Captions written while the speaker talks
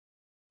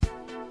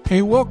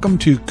Hey, welcome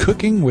to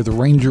Cooking with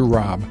Ranger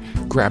Rob.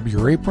 Grab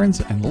your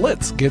aprons and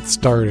let's get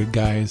started,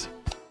 guys.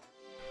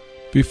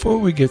 Before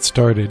we get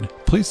started,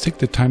 please take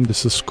the time to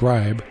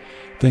subscribe,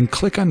 then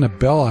click on the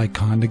bell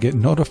icon to get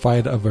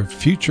notified of our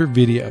future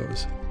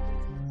videos.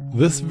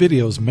 This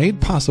video is made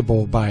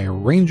possible by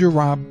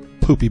RangerRob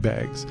Poopy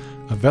Bags,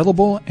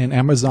 available in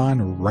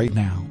Amazon right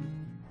now.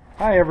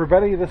 Hi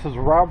everybody, this is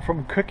Rob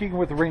from Cooking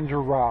with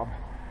Ranger Rob.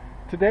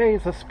 Today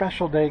is a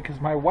special day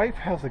because my wife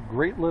has a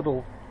great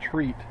little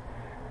treat.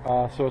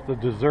 So it's a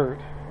dessert,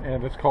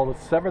 and it's called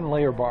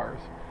 7-layer bars,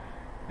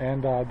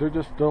 and they're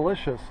just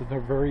delicious and they're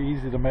very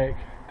easy to make.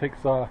 It takes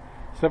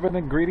 7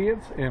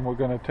 ingredients, and we're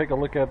going to take a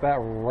look at that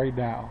right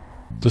now.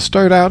 To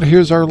start out,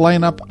 here's our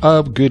lineup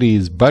of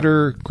goodies: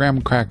 butter,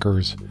 graham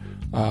crackers,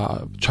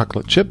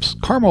 chocolate chips,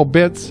 caramel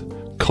bits,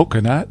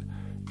 coconut,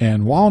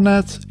 and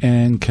walnuts,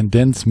 and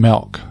condensed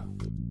milk.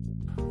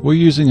 We're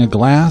using a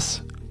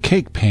glass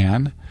cake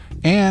pan,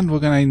 and we're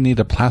going to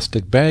need a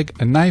plastic bag,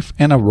 a knife,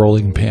 and a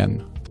rolling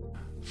pin.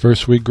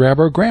 First, we grab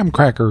our graham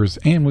crackers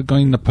and we're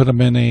going to put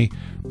them in a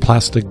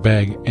plastic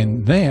bag,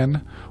 and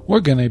then we're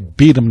going to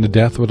beat them to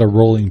death with a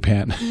rolling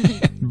pin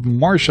and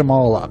mash them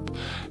all up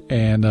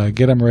and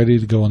get them ready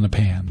to go in the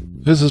pan.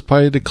 This is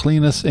probably the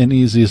cleanest and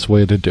easiest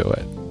way to do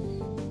it.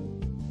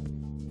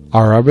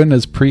 Our oven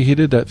is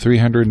preheated at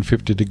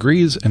 350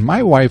 degrees, and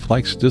my wife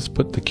likes to just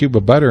put the cube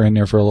of butter in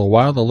there for a little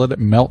while to let it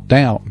melt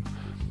down.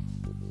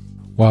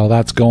 While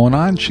that's going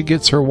on, she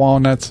gets her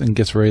walnuts and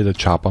gets ready to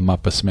chop them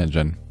up a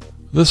smidgen.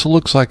 This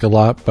looks like a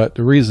lot, but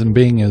the reason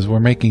being is we're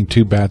making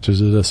 2 batches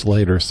of this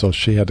later, so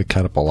she had to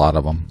cut up a lot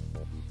of them.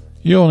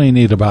 You only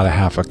need about a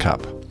half a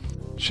cup.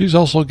 She's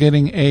also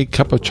getting a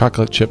cup of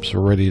chocolate chips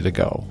ready to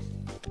go.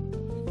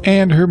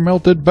 And her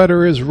melted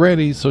butter is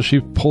ready, so she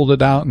pulled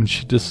it out and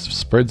she just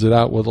spreads it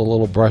out with a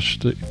little brush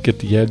to get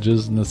the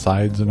edges and the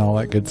sides and all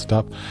that good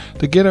stuff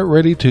to get it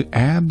ready to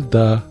add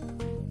the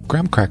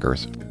graham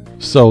crackers.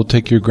 So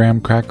take your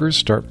graham crackers,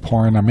 start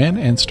pouring them in,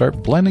 and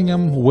start blending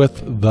them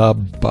with the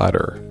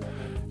butter.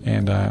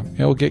 And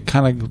it'll get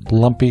kind of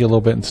lumpy a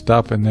little bit and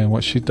stuff, and then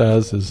what she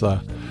does is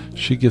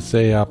she gets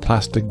a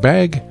plastic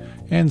bag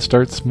and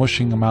starts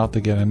smushing them out to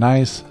get a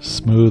nice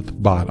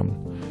smooth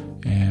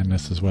bottom. And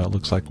this is what it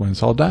looks like when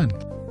it's all done.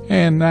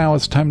 And now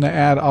it's time to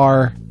add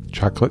our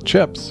chocolate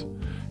chips,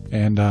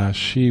 and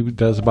she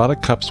does about a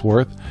cup's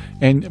worth.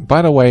 And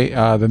by the way,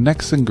 the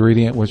next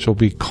ingredient, which will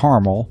be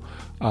caramel,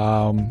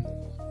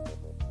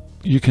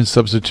 you can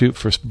substitute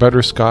for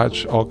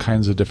butterscotch, all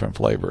kinds of different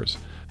flavors.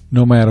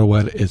 No matter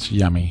what, it's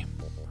yummy.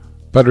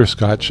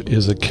 Butterscotch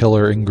is a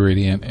killer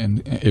ingredient,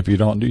 and if you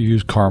don't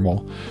use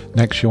caramel.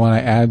 Next, you want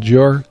to add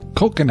your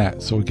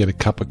coconut. So we get a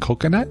cup of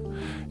coconut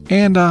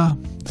and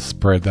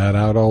spread that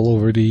out all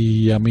over the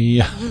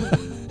yummy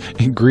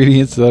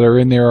ingredients that are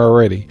in there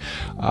already.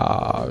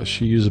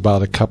 She used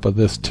about a cup of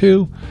this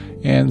too,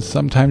 and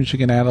sometimes you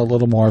can add a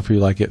little more if you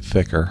like it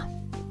thicker.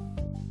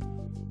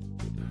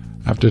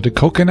 After the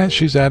coconut,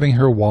 she's adding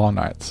her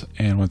walnuts,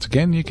 and once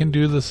again, you can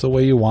do this the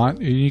way you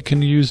want. You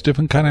can use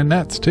different kind of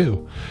nuts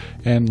too.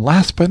 And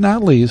last but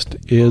not least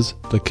is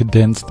the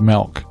condensed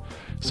milk.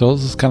 So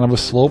this is kind of a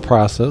slow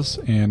process,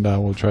 and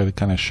we'll try to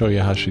kind of show you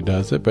how she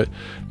does it, but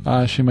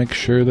she makes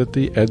sure that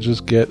the edges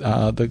get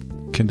the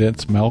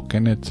condensed milk,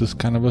 and it's just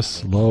kind of a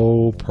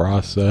slow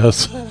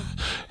process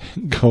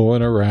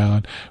going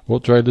around. We'll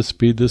try to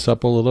speed this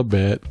up a little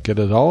bit, get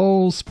it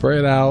all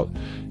spread out,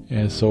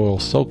 and so it'll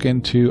soak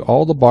into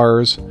all the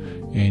bars,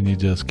 and you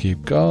just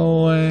keep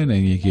going,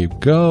 and you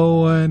keep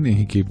going, and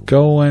you keep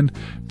going.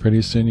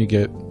 Pretty soon you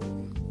get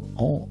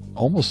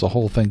almost the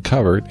whole thing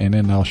covered, and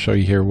then I'll show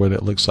you here what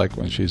it looks like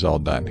when she's all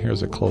done.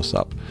 Here's a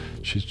close-up.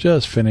 She's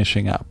just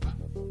finishing up.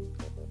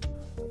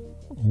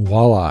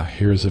 Voila,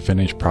 here's the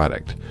finished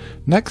product.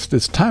 Next,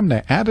 it's time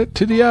to add it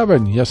to the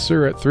oven. Yes,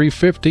 sir, at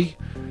 350.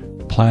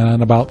 Plan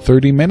on about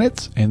 30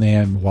 minutes, and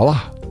then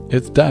voila,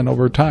 it's done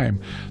over time.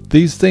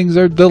 These things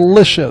are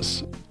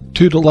delicious.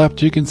 To the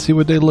left, you can see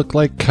what they look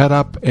like cut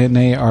up, and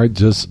they are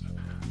just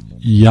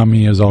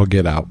yummy as all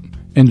get out.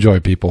 Enjoy,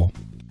 people.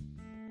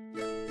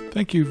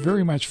 Thank you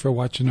very much for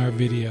watching our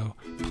video.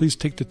 Please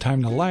take the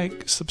time to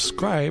like,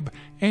 subscribe,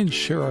 and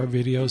share our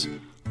videos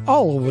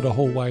all over the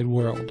whole wide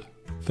world.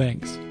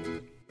 Thanks.